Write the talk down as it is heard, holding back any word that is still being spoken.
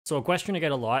So a question I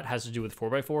get a lot has to do with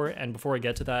 4x4, and before I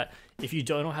get to that, if you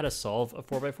don't know how to solve a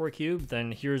 4x4 cube,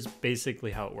 then here's basically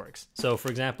how it works. So for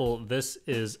example, this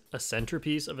is a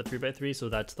centerpiece of a 3x3, so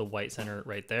that's the white center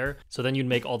right there. So then you'd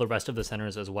make all the rest of the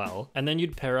centers as well, and then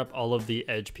you'd pair up all of the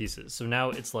edge pieces. So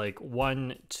now it's like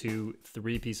 1, 2,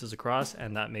 3 pieces across,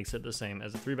 and that makes it the same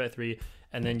as a 3x3,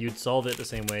 and then you'd solve it the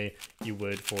same way you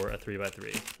would for a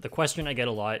 3x3. The question I get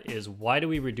a lot is, why do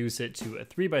we reduce it to a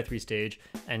 3x3 stage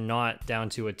and not down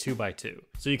to a 2x2?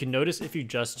 So you can notice if you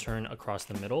just turn across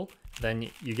the middle, then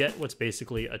you get what's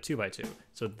basically a 2x2.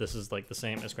 So this is like the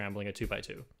same as scrambling a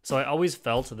 2x2. So I always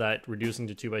felt that reducing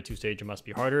to 2x2 stage must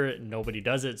be harder. Nobody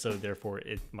does it, so therefore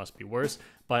it must be worse.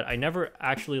 But I never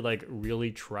actually like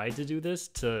really tried to do this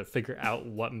to figure out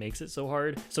what makes it so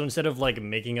hard. So instead of like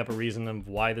making up a reason of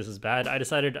why this is bad, I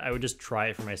decided I would just try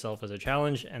it for myself as a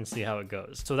challenge and see how it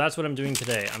goes. So that's what I'm doing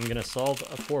today. I'm gonna solve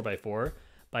a 4x4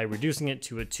 by reducing it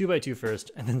to a 2x2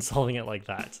 first and then solving it like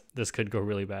that. This could go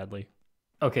really badly.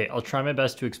 Okay, I'll try my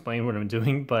best to explain what I'm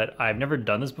doing, but I've never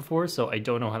done this before, so I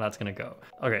don't know how that's gonna go.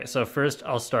 Okay, so first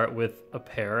I'll start with a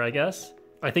pair, I guess.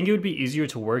 I think it would be easier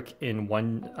to work in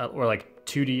one or like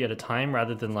 2D at a time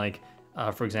rather than like,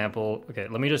 for example, okay,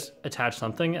 let me just attach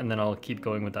something and then I'll keep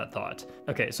going with that thought.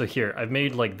 Okay, so here, I've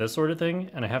made like this sort of thing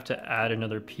and I have to add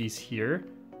another piece here.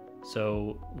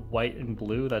 So white and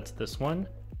blue, that's this one.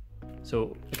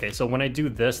 So, okay, so when I do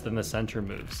this, then the center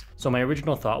moves. So my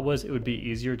original thought was it would be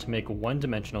easier to make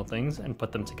one-dimensional things and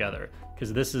put them together,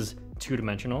 because this is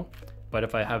two-dimensional. But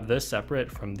if I have this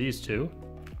separate from these two,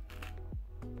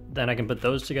 then I can put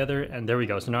those together, and there we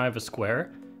go. So now I have a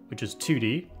square, which is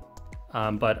 2D,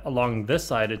 but along this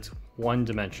side, it's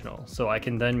one-dimensional. So I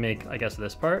can then make, I guess,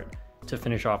 this part to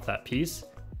finish off that piece.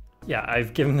 Yeah,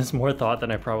 I've given this more thought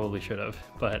than I probably should have.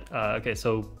 But, okay,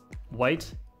 so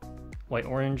white,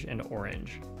 orange, and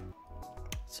orange.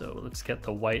 So let's get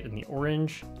the white and the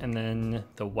orange, and then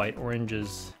the white orange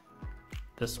is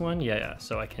this one. Yeah,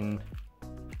 so I can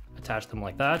attach them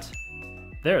like that.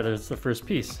 There's the first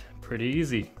piece. Pretty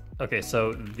easy. Okay,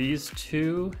 so these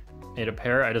two made a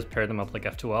pair. I just paired them up like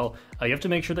F2L. You have to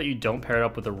make sure that you don't pair it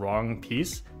up with the wrong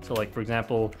piece. So like, for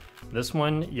example, this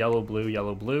one, yellow,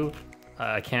 blue.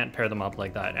 I can't pair them up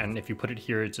like that. And if you put it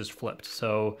here, it's just flipped.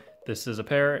 So this is a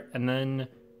pair, and then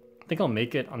I think I'll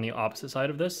make it on the opposite side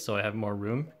of this so I have more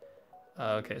room.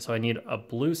 Okay, so I need a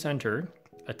blue center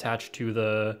attached to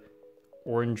the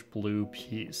orange-blue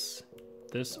piece.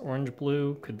 This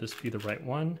orange-blue, could this be the right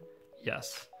one?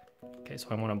 Yes. Okay, so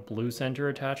I want a blue center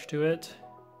attached to it.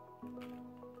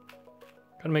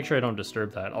 Gotta make sure I don't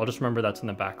disturb that. I'll just remember that's in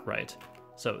the back right.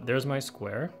 So there's my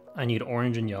square. I need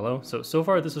orange and yellow. So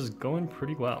far this is going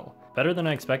pretty well. Better than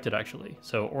I expected, actually.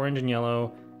 So orange and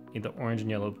yellow, need the orange and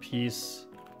yellow piece.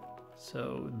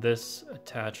 So this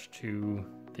attached to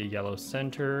the yellow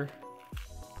center.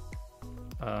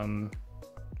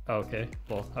 Okay,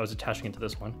 well, I was attaching it to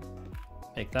this one.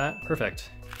 Make that, perfect.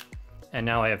 And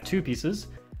now I have two pieces.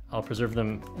 I'll preserve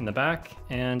them in the back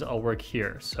and I'll work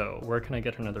here. So where can I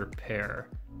get another pair?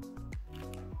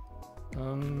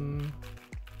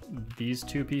 These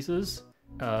two pieces.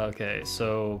 Okay,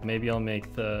 so maybe I'll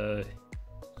make the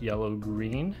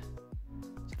yellow-green.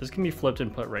 So this can be flipped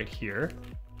and put right here.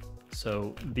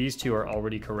 So these two are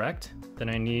already correct. Then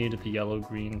I need the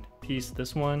yellow-green piece,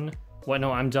 this one. What?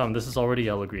 No, I'm dumb. This is already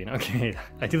yellow-green. Okay,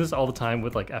 I do this all the time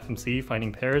with like FMC,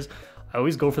 finding pairs. I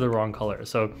always go for the wrong color.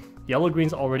 So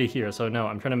yellow-green's already here. So no,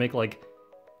 I'm trying to make like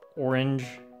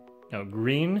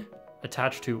green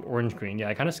attached to orange-green. Yeah,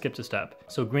 I kind of skipped a step.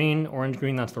 So green,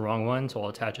 orange-green, that's the wrong one. So I'll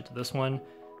attach it to this one,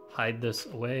 hide this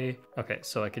away. Okay,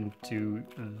 so I can do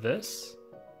this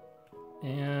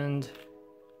and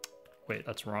wait,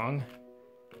 that's wrong.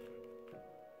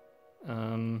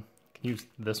 Can use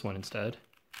this one instead.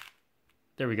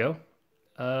 There we go.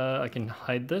 I can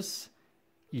hide this.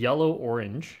 Yellow,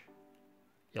 orange.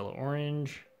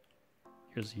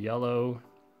 Here's yellow.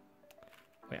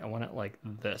 Wait, I want it like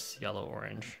this, yellow,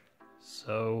 orange.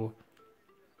 So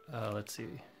let's see,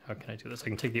 how can I do this? I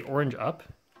can take the orange up.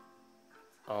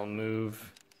 I'll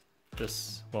move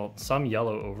this, well, some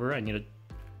yellow over. I need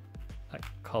that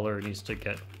color needs to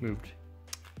get moved.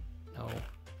 No.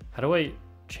 How do I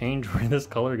change where this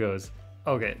color goes?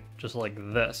 Okay, just like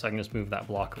this. I can just move that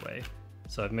block away.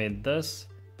 So I've made this.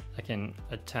 I can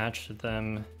attach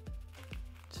them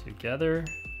together.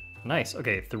 Nice.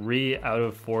 Okay, 3 out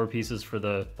of 4 pieces for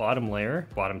the bottom layer,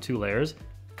 bottom 2 layers.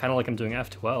 Kind of like I'm doing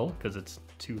F2L because it's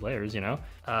 2 layers, you know.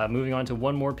 Moving on to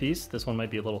one more piece. This one might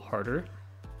be a little harder.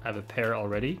 I have a pair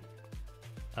already.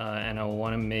 And I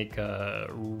want to make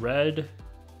red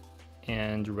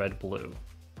and red blue.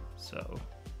 So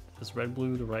is red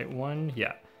blue the right one?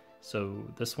 Yeah. So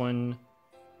this one,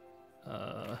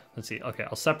 let's see. Okay,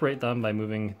 I'll separate them by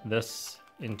moving this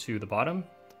into the bottom.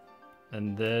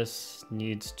 And this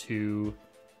needs to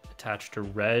attach to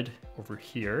red over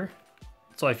here.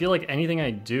 So I feel like anything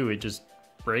I do, it just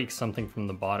breaks something from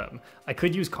the bottom. I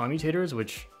could use commutators,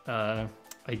 which I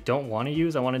don't want to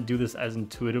use. I want to do this as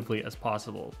intuitively as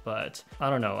possible, but I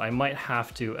don't know. I might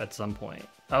have to at some point.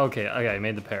 Okay, I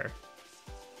made the pair.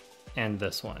 And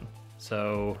this one.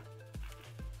 So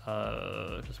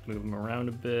just move them around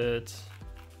a bit.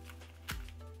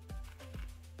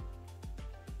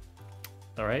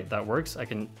 All right, that works. I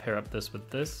can pair up this with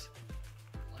this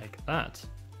like that.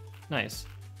 Nice.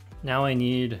 Now I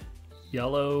need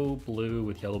yellow, blue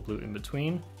with yellow, blue in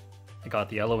between. I got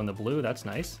the yellow and the blue, that's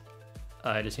nice.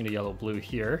 I just need a yellow, blue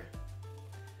here.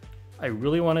 I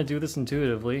really want to do this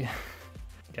intuitively.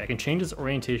 Okay, I can change this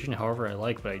orientation however I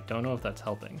like, but I don't know if that's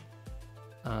helping.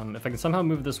 If I can somehow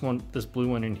move this blue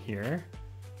one in here.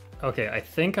 Okay, I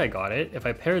think I got it. If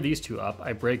I pair these two up,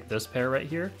 I break this pair right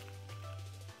here.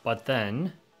 But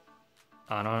then,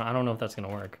 I don't know if that's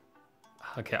gonna work.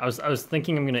 Okay, I was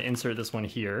thinking I'm gonna insert this one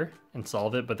here and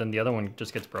solve it, but then the other one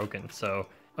just gets broken. So,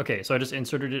 okay, so I just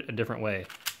inserted it a different way.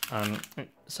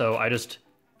 So I just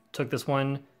took this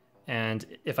one, and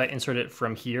if I insert it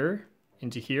from here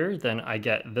into here, then I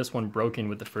get this one broken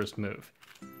with the first move.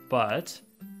 But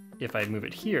if I move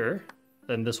it here,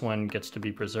 then this one gets to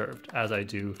be preserved as I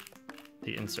do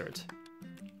the insert.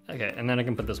 Okay, and then I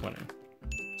can put this one in.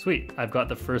 Sweet, I've got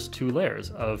the first 2 layers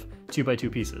of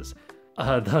 2x2 pieces.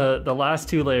 The last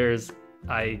 2 layers,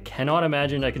 I cannot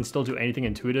imagine I can still do anything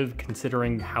intuitive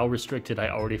considering how restricted I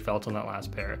already felt on that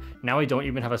last pair. Now I don't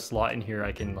even have a slot in here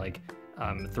I can like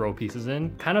throw pieces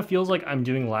in. Kind of feels like I'm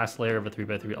doing last layer of a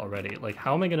 3x3 already. Like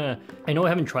how am I gonna, I know I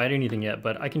haven't tried anything yet,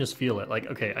 but I can just feel it. Like,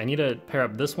 okay, I need to pair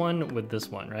up this one with this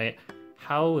one, right?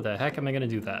 How the heck am I gonna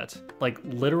do that? Like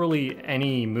literally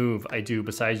any move I do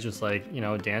besides just like, you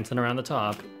know, dancing around the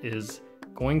top is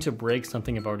going to break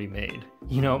something I've already made.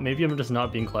 You know, maybe I'm just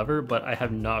not being clever, but I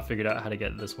have not figured out how to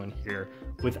get this one here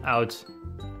without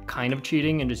kind of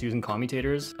cheating and just using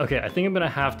commutators. Okay, I think I'm gonna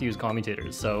have to use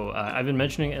commutators. So I've been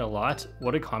mentioning it a lot.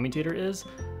 What a commutator is,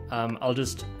 I'll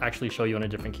just actually show you on a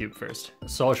different cube first.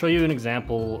 So I'll show you an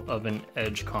example of an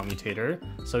edge commutator.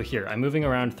 So here, I'm moving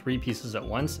around 3 pieces at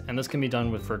once, and this can be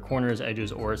done for corners,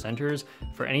 edges, or centers.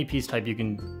 For any piece type, you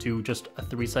can do just a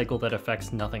 3 cycle that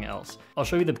affects nothing else. I'll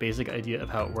show you the basic idea of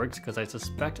how it works because I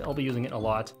suspect I'll be using it a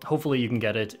lot. Hopefully you can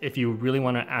get it. If you really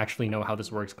want to actually know how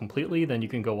this works completely, then you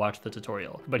can go watch the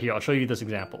tutorial. But here, I'll show you this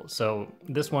example. So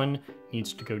this one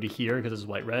needs to go to here because it's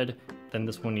white red. Then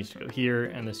this one needs to go here,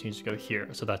 and this needs to go here.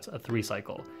 So that's a 3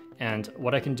 cycle. And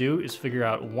what I can do is figure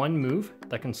out one move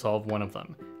that can solve one of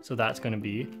them. So that's going to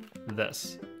be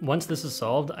this. Once this is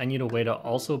solved, I need a way to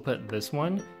also put this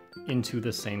one into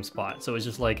the same spot. So it's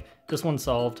just like this one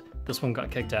solved, this one got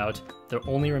kicked out. The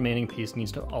only remaining piece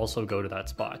needs to also go to that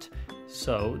spot.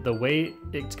 So the way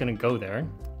it's going to go there,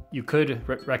 you could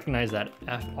recognize that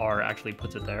FR actually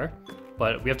puts it there,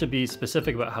 but we have to be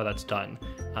specific about how that's done.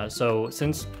 So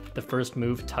since the first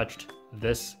move touched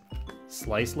this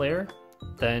slice layer,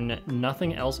 then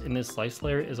nothing else in this slice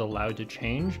layer is allowed to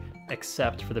change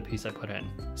except for the piece I put in.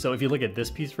 So if you look at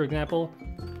this piece, for example,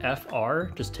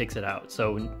 FR just takes it out.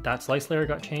 So that slice layer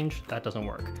got changed, that doesn't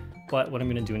work. But what I'm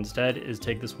gonna do instead is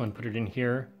take this one, put it in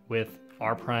here with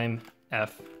R prime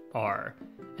FR.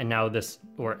 And now this,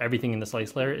 or everything in the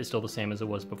slice layer is still the same as it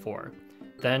was before.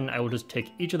 Then I will just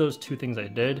take each of those 2 things I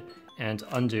did and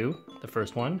undo the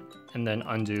first one, and then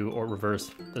undo or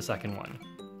reverse the second one.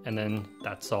 And then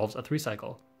that solves a 3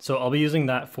 cycle. So I'll be using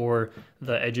that for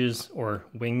the edges or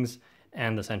wings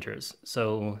and the centers.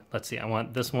 So let's see, I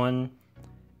want this one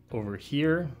over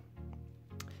here,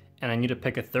 and I need to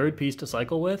pick a 3rd piece to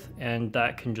cycle with, and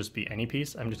that can just be any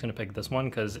piece. I'm just gonna pick this one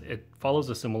because it follows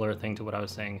a similar thing to what I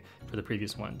was saying for the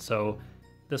previous one. So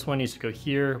this one needs to go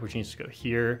here, which needs to go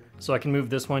here. So I can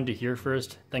move this one to here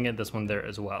first, then get this one there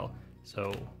as well.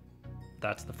 So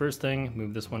that's the first thing.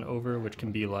 Move this one over, which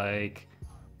can be like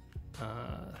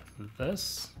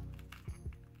this,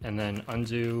 and then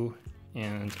undo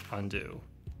and undo.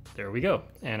 There we go.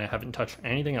 And I haven't touched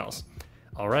anything else.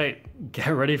 All right, get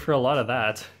ready for a lot of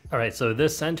that. All right, so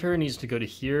this center needs to go to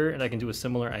here, and I can do a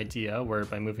similar idea where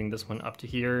by moving this one up to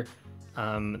here,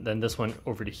 then this one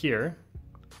over to here.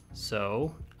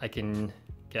 So I can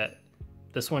get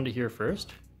this one to here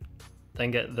first, then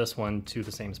get this one to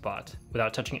the same spot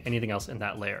without touching anything else in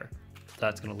that layer.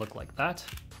 That's gonna look like that.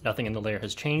 Nothing in the layer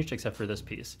has changed except for this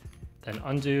piece. Then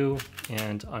undo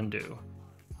and undo.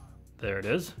 There it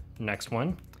is. Next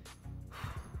one.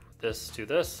 This to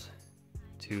this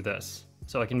to this.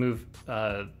 So I can move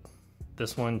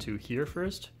this one to here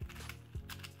first.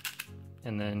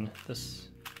 And then this,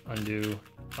 undo,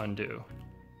 undo.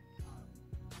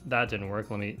 That didn't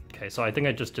work. Okay, so I think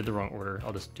I just did the wrong order.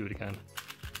 I'll just do it again.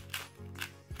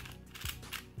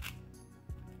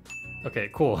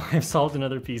 Okay, cool. I've solved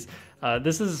another piece.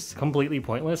 This is completely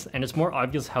pointless, and it's more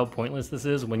obvious how pointless this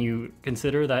is when you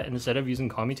consider that instead of using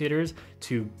commutators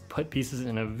to put pieces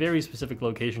in a very specific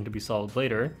location to be solved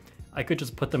later, I could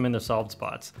just put them in the solved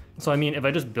spots. So I mean, if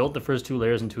I just built the first 2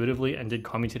 layers intuitively and did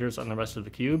commutators on the rest of the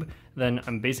cube, then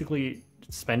I'm basically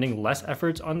spending less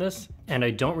effort on this, and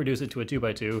I don't reduce it to a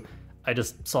 2x2. I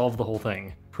just solve the whole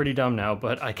thing. Pretty dumb now,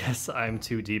 but I guess I'm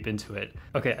too deep into it.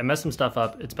 Okay, I messed some stuff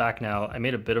up. It's back now. I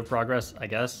made a bit of progress, I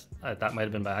guess. That might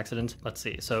have been by accident. Let's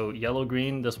see. So yellow,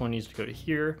 green, this one needs to go to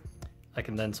here. I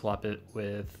can then swap it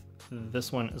with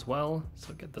this one as well.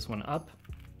 So get this one up.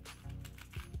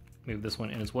 Move this one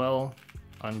in as well.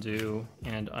 Undo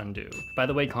and undo. By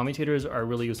the way, commutators are a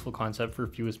really useful concept for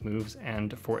fewest moves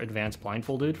and for advanced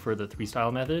blindfolded for the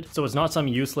 3-style method. So it's not some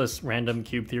useless random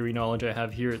cube theory knowledge I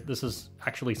have here. This is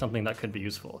actually something that could be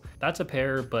useful. That's a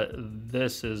pair, but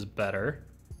this is better.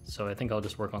 So I think I'll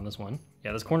just work on this one.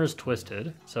 Yeah, this corner's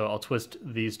twisted. So I'll twist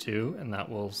these 2 and that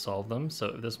will solve them. So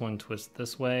if this one twists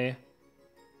this way,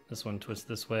 this one twists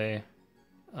this way.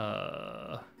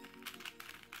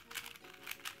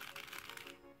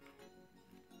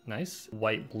 Nice.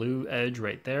 White blue edge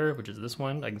right there, which is this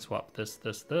one. I can swap this.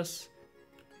 Let's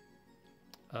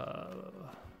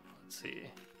see.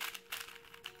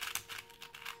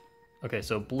 Okay,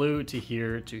 so blue to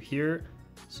here.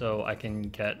 So I can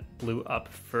get blue up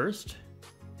first.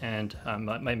 And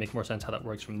that might make more sense how that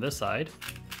works from this side.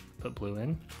 Put blue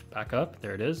in, back up,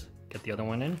 there it is. Get the other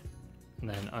one in, and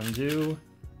then undo,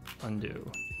 undo.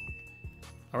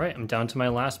 All right, I'm down to my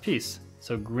last piece.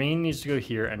 So green needs to go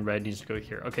here and red needs to go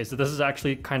here. Okay, so this is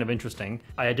actually kind of interesting.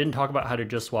 I didn't talk about how to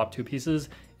just swap 2 pieces.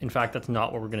 In fact, that's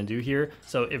not what we're gonna do here.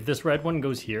 So if this red one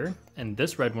goes here and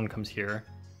this red one comes here,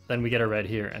 then we get a red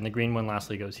here and the green one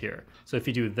lastly goes here. So if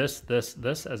you do this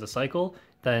as a cycle,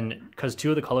 then because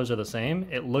 2 of the colors are the same,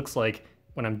 it looks like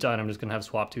when I'm done, I'm just gonna have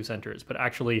swap 2 centers, but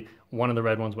actually one of the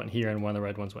red ones went here and one of the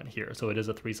red ones went here. So it is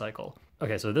a 3 cycle.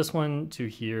 Okay, so this one to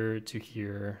here,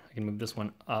 I can move this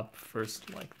one up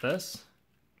first like this.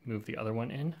 Move the other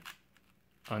one in,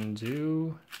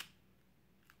 undo,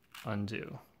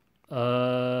 undo.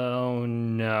 Oh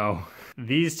no.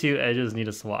 These 2 edges need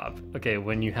a swap. Okay,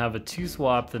 when you have a 2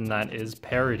 swap, then that is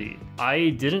parity.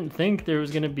 I didn't think there was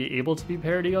gonna be able to be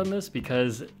parity on this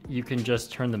because you can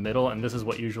just turn the middle and this is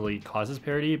what usually causes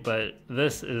parity, but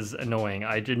this is annoying.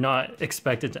 I did not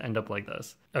expect it to end up like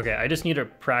this. Okay, I just need to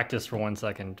practice for 1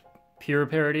 second. Pure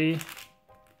parity.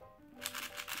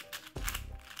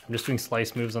 I'm just doing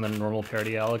slice moves on the normal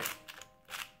parity alg.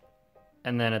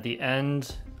 And then at the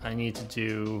end, I need to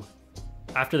do,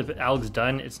 after the alg's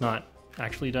done, it's not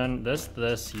actually done, this,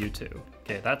 U2.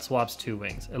 Okay, that swaps 2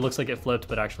 wings. It looks like it flipped,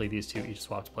 but actually these 2 each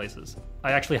swapped places.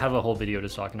 I actually have a whole video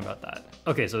just talking about that.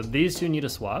 Okay, so these 2 need a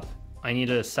swap. I need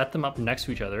to set them up next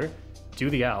to each other, do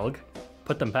the alg,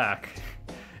 put them back,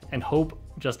 and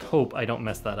just hope I don't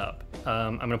mess that up.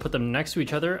 I'm gonna put them next to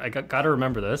each other. I gotta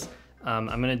remember this. I'm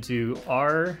gonna do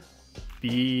R,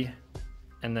 B,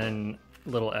 and then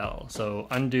little L. So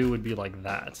undo would be like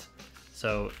that.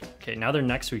 So, okay, now they're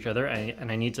next to each other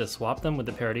and I need to swap them with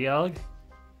the parity alg.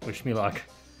 Wish me luck.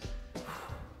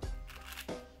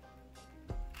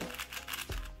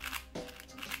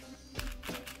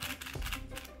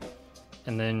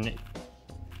 And then,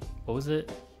 what was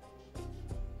it?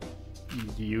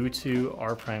 U2,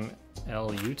 R prime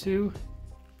L, U2?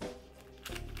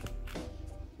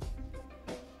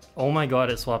 Oh my god,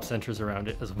 it swaps centers around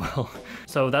it as well.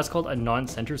 So that's called a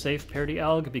non-center safe parity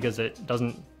alg because it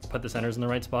doesn't put the centers in the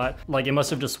right spot. Like it must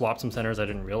have just swapped some centers I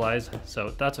didn't realize.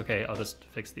 So that's okay, I'll just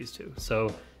fix these 2.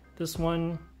 So this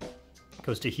one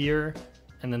goes to here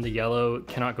and then the yellow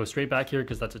cannot go straight back here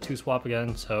because that's a 2 swap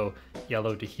again. So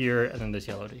yellow to here and then this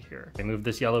yellow to here. I move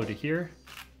this yellow to here,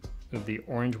 move the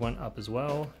orange one up as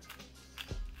well,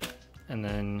 and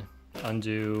then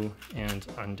undo and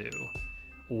undo.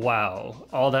 Wow,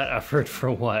 all that effort for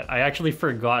what? I actually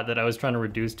forgot that I was trying to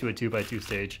reduce to a 2x2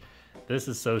 stage. This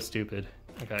is so stupid.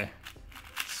 Okay,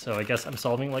 so I guess I'm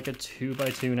solving like a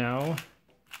 2x2 now.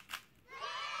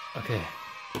 Okay,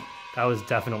 that was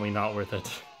definitely not worth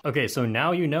it. Okay, so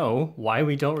now you know why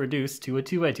we don't reduce to a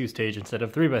 2x2 stage instead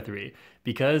of 3x3,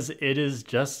 because it is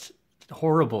just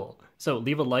horrible. So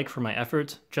leave a like for my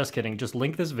effort. Just kidding, just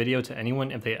link this video to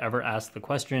anyone if they ever ask the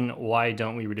question, why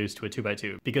don't we reduce to a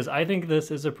 2x2? Because I think this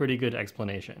is a pretty good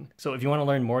explanation. So if you want to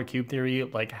learn more cube theory,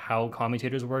 like how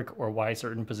commutators work or why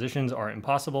certain positions are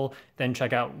impossible, then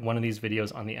check out one of these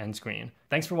videos on the end screen.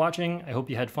 Thanks for watching, I hope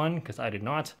you had fun, because I did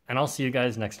not, and I'll see you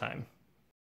guys next time.